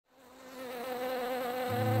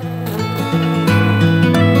Good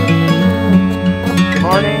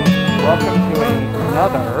morning. Welcome to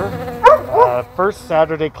another first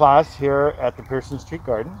Saturday class here at the Pearson Street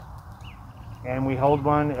Garden. And we hold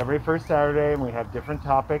one every first Saturday, and we have different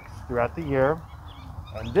topics throughout the year.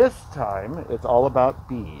 And this time, it's all about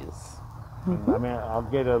bees. I mean, I'll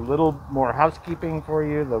get a little more housekeeping for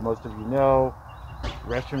you, though most of you know.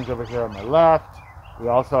 Restrooms over here on my left. We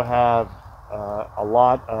also have a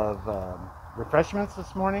lot of refreshments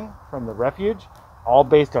this morning from the refuge, all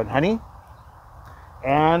based on honey.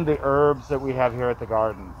 And the herbs that we have here at the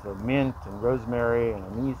garden. So mint and rosemary and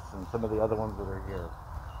anise and some of the other ones that are here.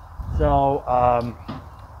 So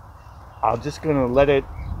I'm just going to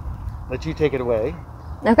let you take it away.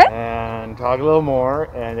 Okay. And talk a little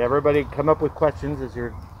more, and everybody come up with questions as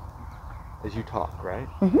you talk, right?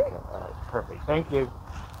 Mm-hmm. Okay. All right, perfect. Thank you.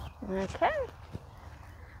 Okay.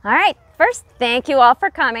 All right. First, thank you all for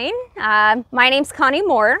coming. My name's Connie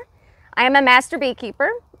Moore. I am a master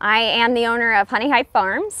beekeeper. I am the owner of Honey Hive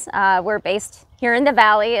Farms. We're based here in the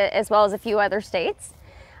Valley as well as a few other states.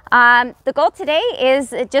 The goal today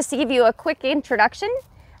is just to give you a quick introduction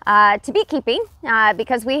to beekeeping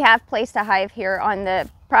because we have placed a hive here on the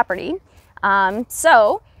property.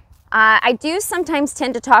 I do sometimes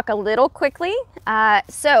tend to talk a little quickly.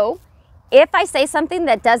 So if I say something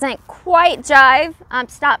that doesn't quite jive,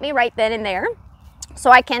 stop me right then and there so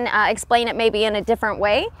I can explain it maybe in a different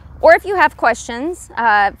way. Or if you have questions,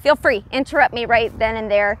 feel free, interrupt me right then and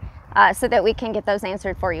there so that we can get those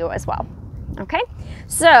answered for you as well. Okay,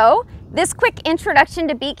 so this quick introduction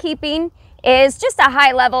to beekeeping is just a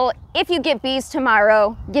high level. If you get bees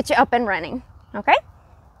tomorrow, get you up and running. Okay,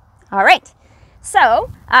 all right.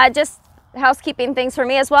 So just housekeeping things for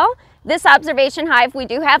me as well. This observation hive, we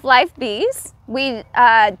do have live bees. We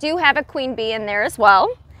do have a queen bee in there as well,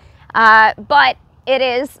 but it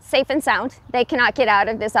is safe and sound. They cannot get out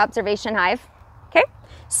of this observation hive. Okay,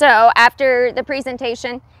 so after the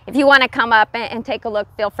presentation, if you want to come up and take a look,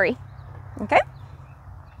 feel free. Okay,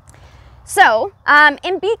 so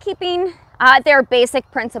in beekeeping, there are basic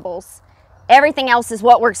principles. Everything else is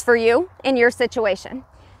what works for you in your situation.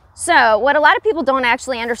 So what a lot of people don't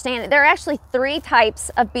actually understand, there are actually 3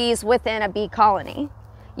 types of bees within a bee colony.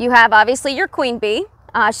 You have obviously your queen bee.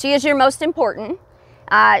 She is your most important.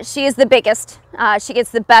 She is the biggest. She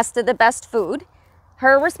gets the best of the best food.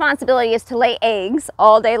 Her responsibility is to lay eggs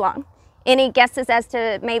all day long. Any guesses as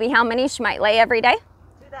to maybe how many she might lay every day?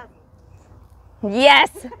 2,000. Yes.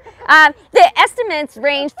 The estimates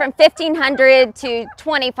range from 1,500 to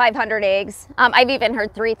 2,500 eggs. I've even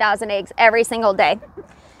heard 3,000 eggs every single day.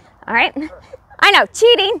 All right. I know,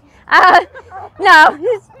 cheating.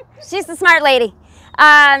 No, she's a smart lady.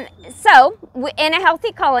 So in a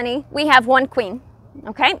healthy colony, we have 1 queen.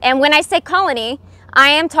 Okay, and when I say colony, I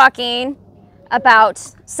am talking about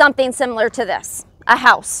something similar to this, a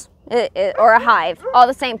house or a hive, all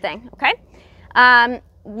the same thing. Okay,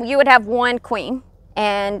 you would have 1 queen,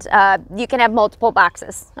 and you can have multiple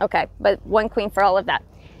boxes. Okay, but 1 queen for all of that.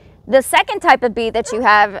 The second type of bee that you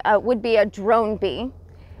have would be a drone bee,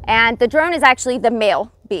 and the drone is actually the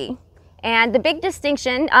male bee. And the big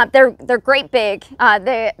distinction, they're great big.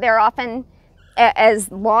 They're often as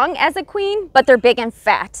long as a queen, but they're big and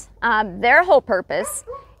fat. Their whole purpose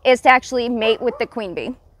is to actually mate with the queen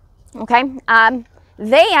bee. Okay,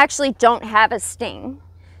 they actually don't have a sting.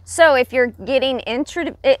 So if you're getting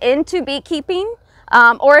into beekeeping,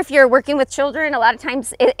 or if you're working with children, a lot of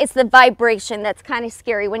times it's the vibration that's kind of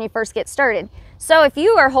scary when you first get started. So if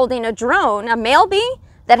you are holding a drone, a male bee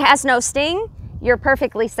that has no sting, you're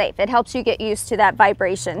perfectly safe. It helps you get used to that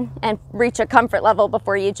vibration and reach a comfort level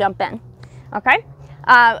before you jump in. Okay,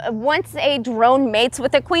 once a drone mates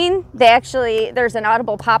with a queen, there's an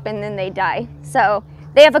audible pop and then they die. So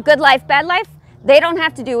they have a good life, bad life. They don't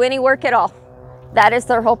have to do any work at all. That is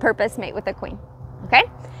their whole purpose, mate with the queen. Okay,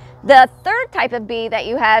 the third type of bee that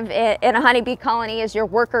you have in a honeybee colony is your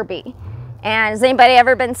worker bee. And has anybody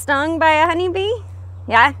ever been stung by a honeybee?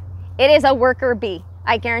 Yeah, it is a worker bee.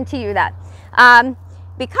 I guarantee you that.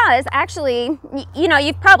 Because actually, you know,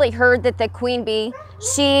 you've probably heard that the queen bee,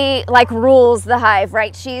 she like rules the hive,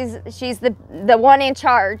 right? She's the one in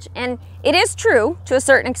charge, and it is true to a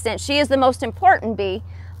certain extent. She is the most important bee,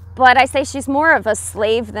 but I say she's more of a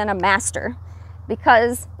slave than a master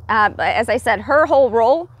because, as I said, her whole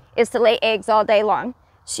role is to lay eggs all day long.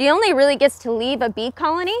 She only really gets to leave a bee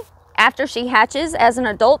colony after she hatches as an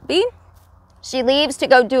adult bee. She leaves to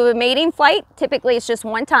go do a mating flight. Typically, it's just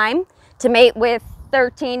 1 time to mate with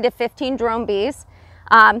 13 to 15 drone bees.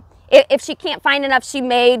 If she can't find enough, she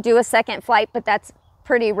may do a second flight, but that's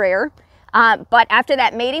pretty rare. But after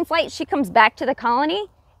that mating flight, she comes back to the colony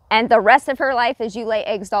and the rest of her life is you lay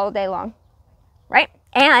eggs all day long, right?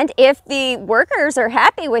 And if the workers are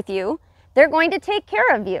happy with you, they're going to take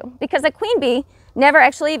care of you, because a queen bee never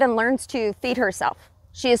actually even learns to feed herself.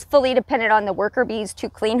 She is fully dependent on the worker bees to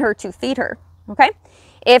clean her, to feed her, okay?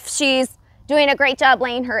 If she's doing a great job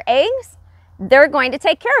laying her eggs, they're going to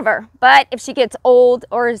take care of her. But if she gets old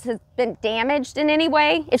or has been damaged in any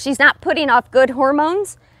way, if she's not putting off good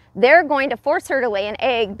hormones, they're going to force her to lay an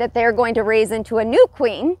egg that they're going to raise into a new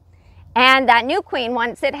queen. And that new queen,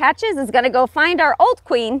 once it hatches, is going to go find our old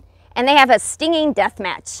queen, and they have a stinging death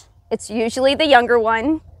match. It's usually the younger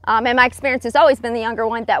one. And my experience has always been the younger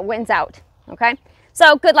one that wins out, okay?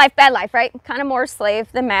 So good life, bad life, right? Kind of more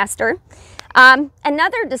slave than master.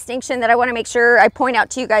 Another distinction that I want to make sure I point out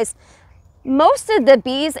to you guys, most of the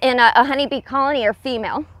bees in a honeybee colony are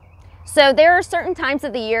female. So there are certain times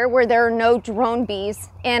of the year where there are no drone bees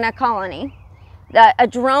in a colony. A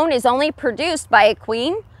drone is only produced by a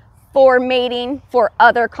queen for mating for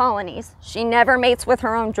other colonies. She never mates with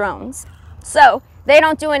her own drones. So they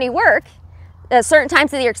don't do any work at certain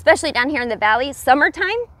times of the year, especially down here in the valley.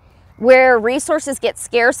 Summertime, where resources get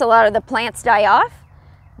scarce, a lot of the plants die off,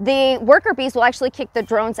 the worker bees will actually kick the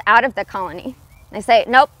drones out of the colony. They say,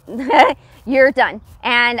 nope, you're done.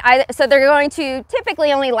 And so they're going to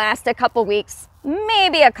typically only last a couple weeks,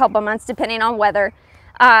 maybe a couple months, depending on weather.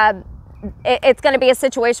 It's going to be a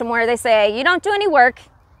situation where they say, you don't do any work,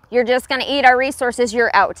 you're just going to eat our resources,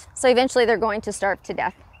 you're out. So eventually they're going to starve to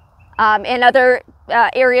death. In other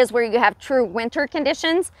areas where you have true winter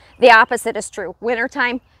conditions, the opposite is true.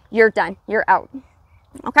 Wintertime, you're done, you're out.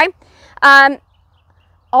 Okay?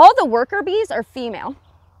 All the worker bees are female.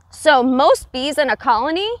 So most bees in a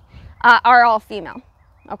colony are all female,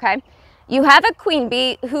 okay? You have a queen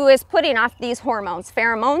bee who is putting off these hormones,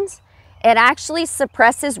 pheromones. It actually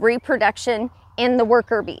suppresses reproduction in the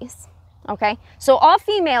worker bees, okay? So all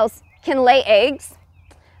females can lay eggs,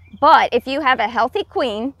 but if you have a healthy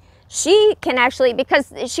queen, she can actually,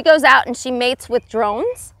 because she goes out and she mates with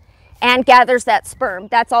drones and gathers that sperm.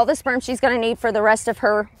 That's all the sperm she's gonna need for the rest of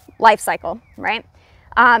her life cycle, right?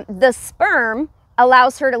 The sperm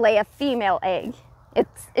allows her to lay a female egg.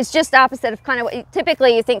 It's just opposite of kind of what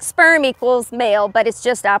typically you think sperm equals male, but it's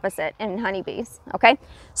just opposite in honeybees, okay?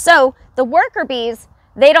 So the worker bees,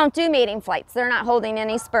 they don't do mating flights. They're not holding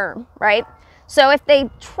any sperm, right? So if they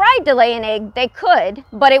tried to lay an egg, they could,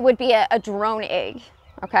 but it would be a drone egg,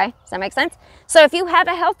 okay? Does that make sense? So if you have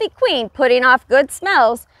a healthy queen putting off good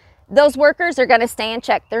smells, those workers are gonna stay in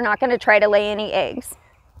check. They're not gonna try to lay any eggs.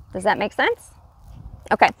 Does that make sense?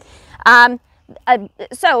 Okay.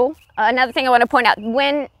 So another thing I want to point out,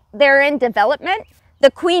 when they're in development, the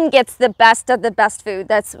queen gets the best of the best food.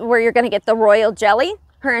 That's where you're going to get the royal jelly,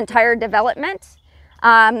 her entire development,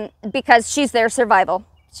 because she's their survival.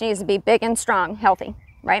 She needs to be big and strong, healthy,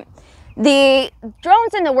 right? The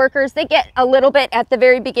drones and the workers, they get a little bit at the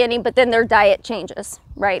very beginning, but then their diet changes,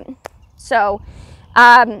 right? So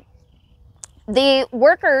the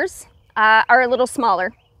workers are a little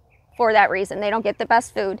smaller for that reason. They don't get the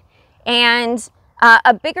best food. And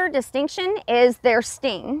a bigger distinction is their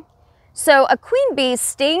sting. So a queen bee's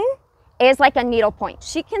sting is like a needle point.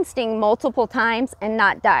 She can sting multiple times and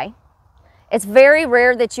not die. It's very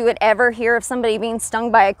rare that you would ever hear of somebody being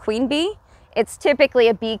stung by a queen bee. It's typically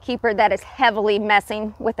a beekeeper that is heavily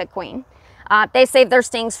messing with a queen. They save their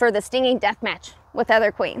stings for the stinging death match with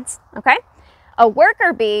other queens, okay? A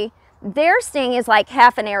worker bee, their sting is like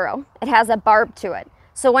half an arrow. It has a barb to it.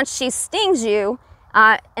 So once she stings you,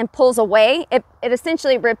 and pulls away, it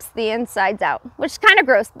essentially rips the insides out, which is kind of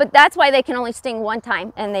gross, but that's why they can only sting one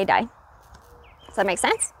time and they die. Does that make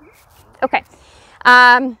sense? Okay.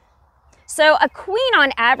 So a queen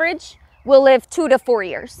on average will live 2 to 4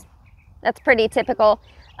 years. That's pretty typical.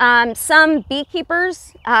 Some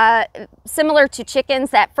beekeepers, similar to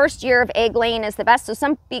chickens, that first year of egg laying is the best. So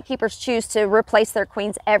some beekeepers choose to replace their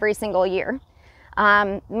queens every single year.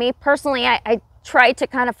 Me personally, I try to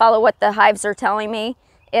kind of follow what the hives are telling me.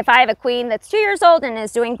 If I have a queen that's 2 years old and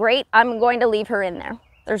is doing great, I'm going to leave her in there.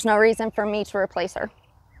 There's no reason for me to replace her,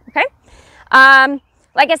 okay?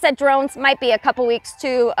 Like I said, drones might be a couple weeks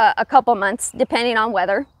to a couple months, depending on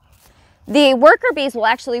weather. The worker bees will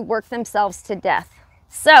actually work themselves to death.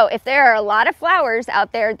 So if there are a lot of flowers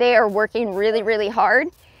out there, they are working really, really hard.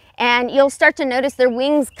 And you'll start to notice their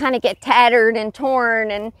wings kind of get tattered and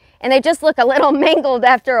torn, and they just look a little mangled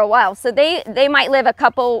after a while. So they might live a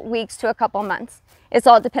couple weeks to a couple months. It's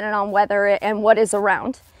all dependent on weather and what is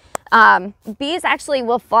around. Bees actually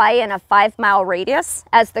will fly in a 5-mile radius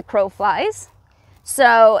as the crow flies.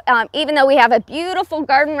 So even though we have a beautiful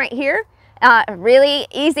garden right here, really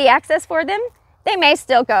easy access for them, they may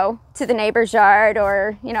still go to the neighbor's yard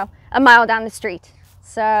or, you know, a mile down the street.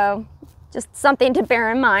 So just something to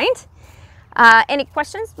bear in mind. Any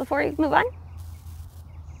questions before we move on?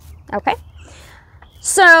 Okay.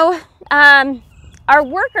 So our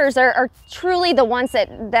workers are truly the ones that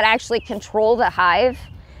actually control the hive.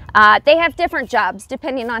 They have different jobs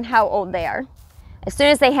depending on how old they are. As soon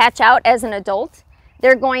as they hatch out as an adult,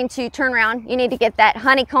 they're going to turn around. You need to get that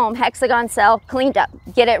honeycomb hexagon cell cleaned up.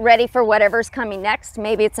 Get it ready for whatever's coming next.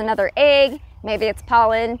 Maybe it's another egg, maybe it's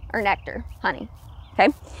pollen or nectar, honey. Okay.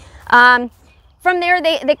 From there,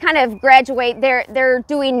 they kind of graduate. They're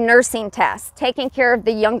doing nursing tasks, taking care of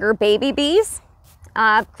the younger baby bees,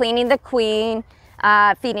 cleaning the queen,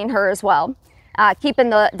 feeding her as well, keeping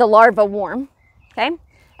the larva warm. Okay.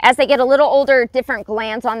 As they get a little older, different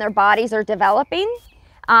glands on their bodies are developing.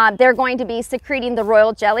 They're going to be secreting the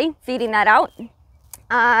royal jelly, feeding that out.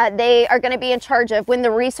 They are going to be in charge of when the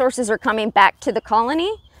resources are coming back to the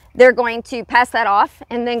colony. They're going to pass that off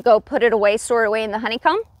and then go put it away, store it away in the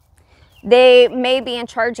honeycomb. They may be in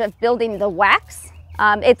charge of building the wax.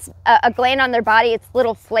 It's a gland on their body. It's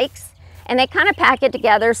little flakes, and they kind of pack it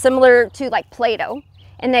together similar to like Play-Doh,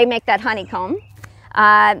 and they make that honeycomb.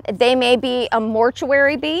 They may be a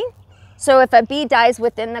mortuary bee. So if a bee dies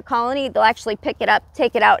within the colony, they'll actually pick it up,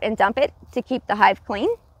 take it out, and dump it to keep the hive clean.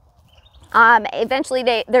 Eventually,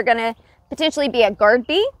 they're going to potentially be a guard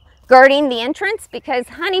bee, guarding the entrance, because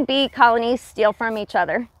honeybee colonies steal from each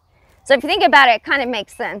other. So if you think about it, it kind of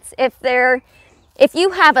makes sense. If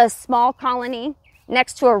you have a small colony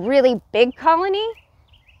next to a really big colony,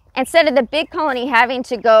 instead of the big colony having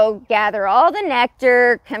to go gather all the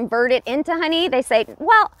nectar, convert it into honey, they say,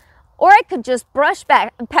 well, or I could just brush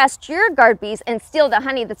back past your guard bees and steal the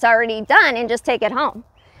honey that's already done and just take it home.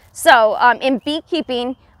 So in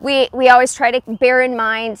beekeeping, we always try to bear in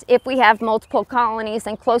mind if we have multiple colonies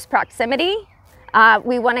in close proximity,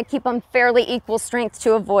 we want to keep them fairly equal strength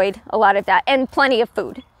to avoid a lot of that, and plenty of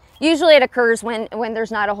food. Usually it occurs when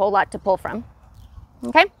there's not a whole lot to pull from.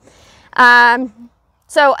 Okay.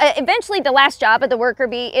 So eventually the last job of the worker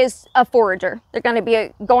bee is a forager. They're going to be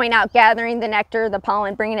going out gathering the nectar, the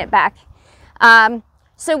pollen, bringing it back.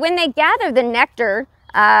 So when they gather the nectar,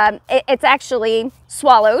 it's actually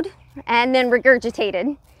swallowed and then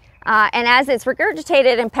regurgitated. And as it's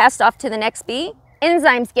regurgitated and passed off to the next bee,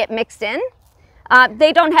 enzymes get mixed in.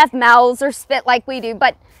 They don't have mouths or spit like we do,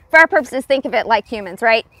 but for our purposes, think of it like humans,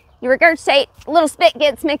 right? You regurgitate, a little spit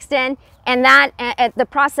gets mixed in, and that the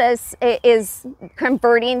process is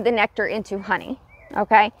converting the nectar into honey.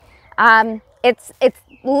 Okay, it's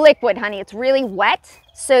liquid honey. It's really wet,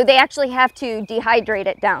 so they actually have to dehydrate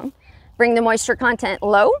it down, bring the moisture content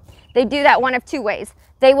low. They do that one of two ways.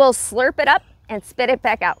 They will slurp it up and spit it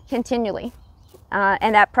back out continually.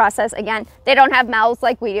 And that process, again, they don't have mouths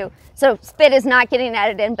like we do, so spit is not getting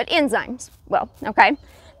added in, but enzymes will. Okay,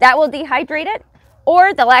 that will dehydrate it.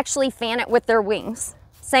 Or they'll actually fan it with their wings.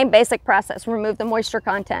 Same basic process, remove the moisture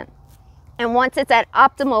content. And once it's at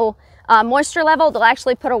optimal moisture level, they'll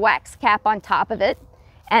actually put a wax cap on top of it,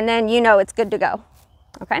 and then you know it's good to go.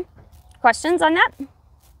 Okay, questions on that?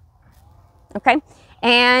 Okay,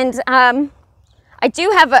 and I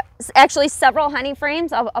do have actually several honey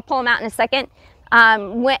frames. I'll pull them out in a second.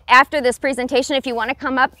 After this presentation, if you want to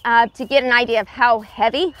come up to get an idea of how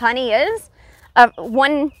heavy honey is,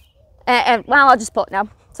 well, I'll just pull it now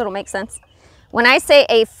so it'll make sense. When I say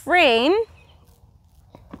a frame,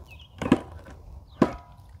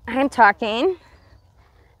 I'm talking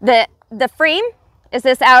the frame is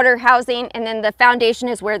this outer housing, and then the foundation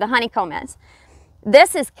is where the honeycomb is.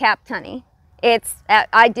 This is capped honey. It's at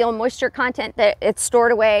ideal moisture content that it's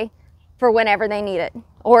stored away for whenever they need it.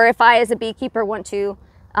 Or if I, as a beekeeper, want to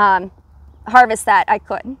harvest that, I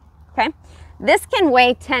could. Okay, this can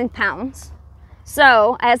weigh 10 pounds.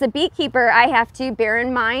 So as a beekeeper, I have to bear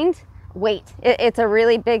in mind weight. It's a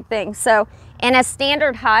really big thing. So in a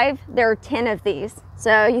standard hive, there are 10 of these.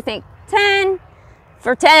 So you think 10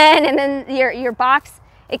 for 10, and then your box,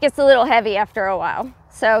 it gets a little heavy after a while.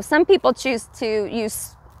 So some people choose to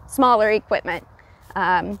use smaller equipment,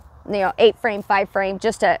 8 frame, 5 frame,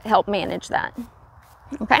 just to help manage that.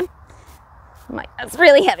 Okay, I'm like, that's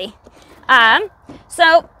really heavy.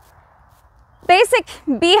 So basic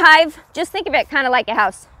beehive, just think of it kind of like a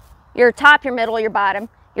house. Your top, your middle, your bottom.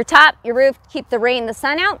 Your top, your roof, keep the rain, the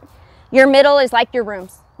sun out. Your middle is like your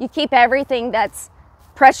rooms. You keep everything that's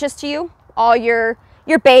precious to you, all your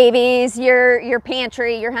babies, your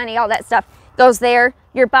pantry, your honey, all that stuff goes there.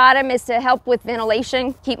 Your bottom is to help with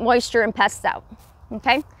ventilation, keep moisture and pests out.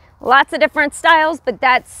 Okay, lots of different styles, but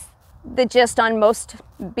that's the gist on most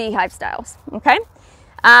beehive styles. Okay,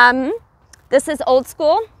 this is old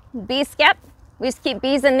school bee skep. We just keep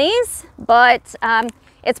bees in these, but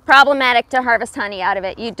it's problematic to harvest honey out of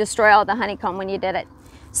it. You destroy all the honeycomb when you did it.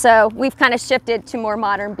 So we've kind of shifted to more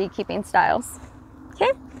modern beekeeping styles.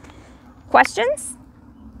 Okay, questions?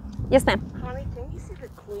 Yes, ma'am. Connie, can you see the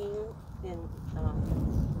queen in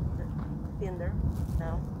there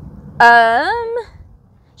now?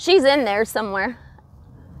 She's in there somewhere.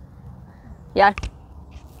 Yeah.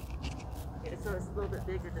 So it's a little bit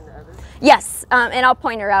bigger than the others? Yes, and I'll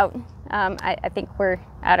point her out. I think we're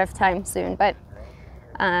out of time soon, but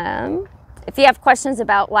if you have questions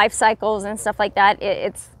about life cycles and stuff like that,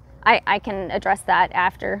 I can address that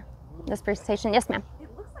after this presentation. Yes, ma'am. It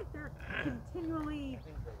looks like they're continually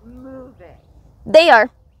moving. They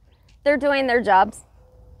are. They're doing their jobs.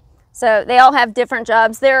 So they all have different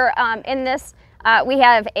jobs. They're in this, we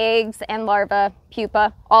have eggs and larvae,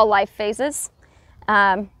 pupa, all life phases.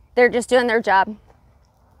 They're just doing their job.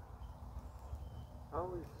 How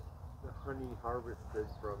is the honey harvested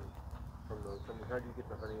from those? I mean, how do you get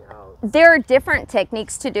the honey out? There are different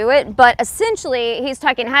techniques to do it, but essentially he's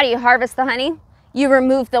talking, how do you harvest the honey? You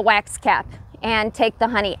remove the wax cap and take the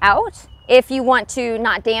honey out if you want to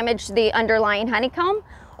not damage the underlying honeycomb,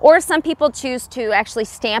 or some people choose to actually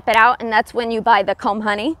stamp it out, and that's when you buy the comb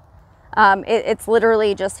honey. It's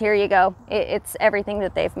literally just, here you go. It's everything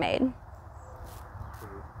that they've made. Can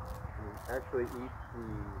you actually eat the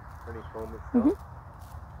honeycomb itself?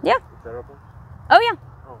 Yeah. Is that open? Oh yeah.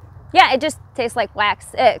 Oh. Yeah, it just tastes like wax.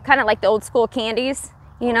 Kind of like the old school candies,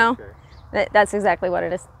 you know. Okay. That's exactly what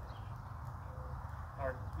it is.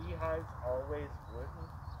 Are beehives always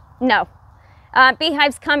wooden? No.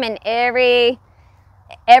 Beehives come in every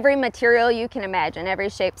material you can imagine, every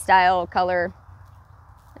shape, style, color,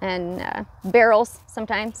 and barrels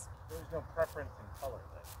sometimes. There's no preference in color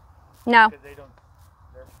then? No. Because they don't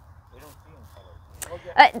see in color. Well,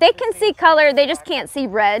 yeah, They can see color, they just can't see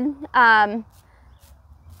red.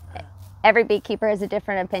 Every beekeeper has a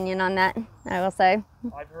different opinion on that, I will say.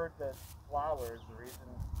 I've heard that flowers, the reason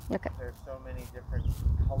Okay. there's so many different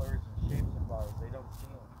colors and shapes of flowers, they don't see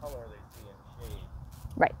in color, they see in shade.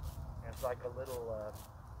 Right. And it's like a little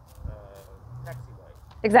taxi light.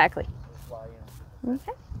 Exactly. They fly in.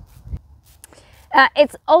 Okay.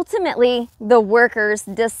 It's ultimately the workers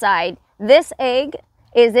decide, this egg,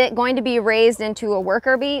 is it going to be raised into a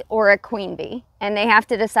worker bee or a queen bee? And they have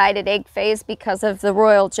to decide at egg phase because of the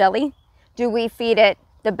royal jelly. Do we feed it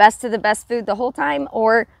the best of the best food the whole time,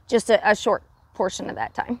 or just a short portion of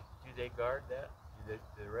that time? Do they guard that? Do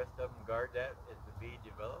the rest of them guard that as the bee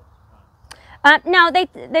develops? No,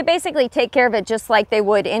 they basically take care of it just like they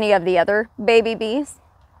would any of the other baby bees.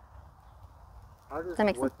 How does that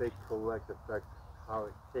make what they collect affect how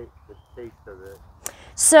it tastes, the taste of it?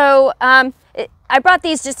 So I brought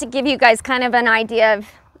these just to give you guys kind of an idea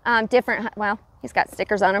of different, well, he's got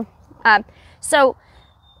stickers on them. So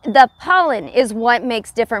the pollen is what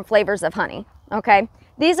makes different flavors of honey, okay?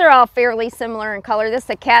 These are all fairly similar in color. This is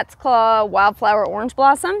a cat's claw, wildflower, orange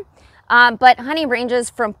blossom. But honey ranges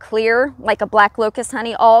from clear, like a black locust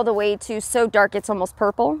honey, all the way to so dark it's almost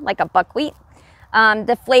purple, like a buckwheat.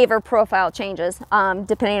 The flavor profile changes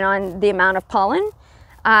depending on the amount of pollen.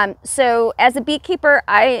 So as a beekeeper,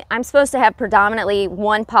 I'm supposed to have predominantly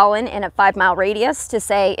one pollen in a 5-mile radius to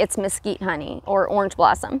say it's mesquite honey or orange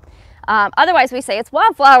blossom. Otherwise we say it's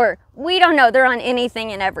wildflower. We don't know, they're on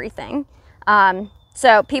anything and everything.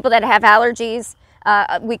 So people that have allergies,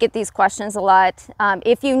 we get these questions a lot.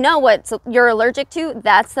 If you know what you're allergic to,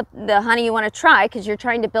 that's the honey you want to try, because you're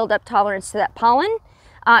trying to build up tolerance to that pollen.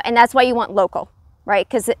 And that's why you want local, right?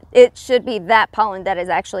 Because it should be that pollen that is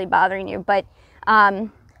actually bothering you. But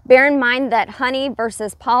bear in mind that honey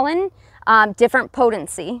versus pollen, different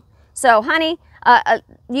potency. So honey,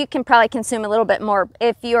 you can probably consume a little bit more.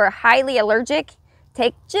 If you're highly allergic,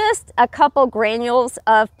 take just a couple granules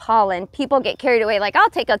of pollen. People get carried away, like I'll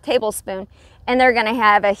take a tablespoon, and they're gonna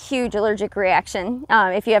have a huge allergic reaction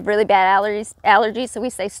if you have really bad allergies. So we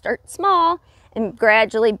say start small and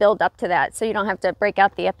gradually build up to that, so you don't have to break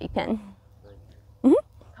out the EpiPen.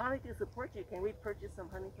 Connie, to support you, can we purchase some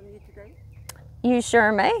honey from you today? You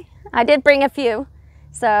sure may. I did bring a few.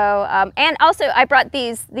 So, and also I brought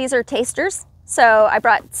these are tasters. So I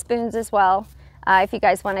brought spoons as well, if you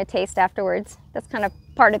guys want to taste afterwards. That's kind of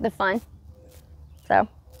part of the fun. So,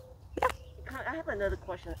 yeah. I have another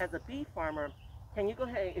question. As a bee farmer, can you go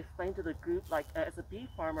ahead and explain to the group, like as a bee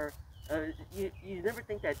farmer, you never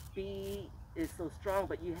think that bee is so strong,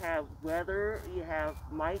 but you have weather, you have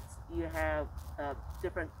mites, you have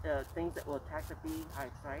different things that will attack the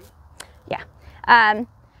beehives, right? Yeah.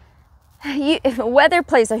 Weather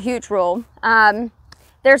plays a huge role.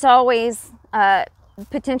 There's always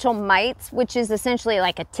potential mites, which is essentially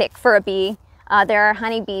like a tick for a bee. There are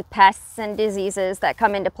honeybee pests and diseases that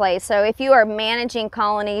come into play. So if you are managing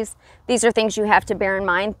colonies, these are things you have to bear in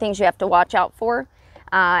mind, things you have to watch out for.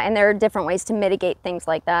 And there are different ways to mitigate things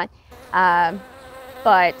like that. Yeah,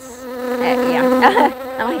 I'm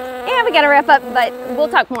like, yeah, we gotta wrap up, but we'll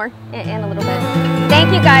talk more in a little bit.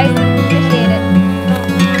 Thank you guys, appreciate it.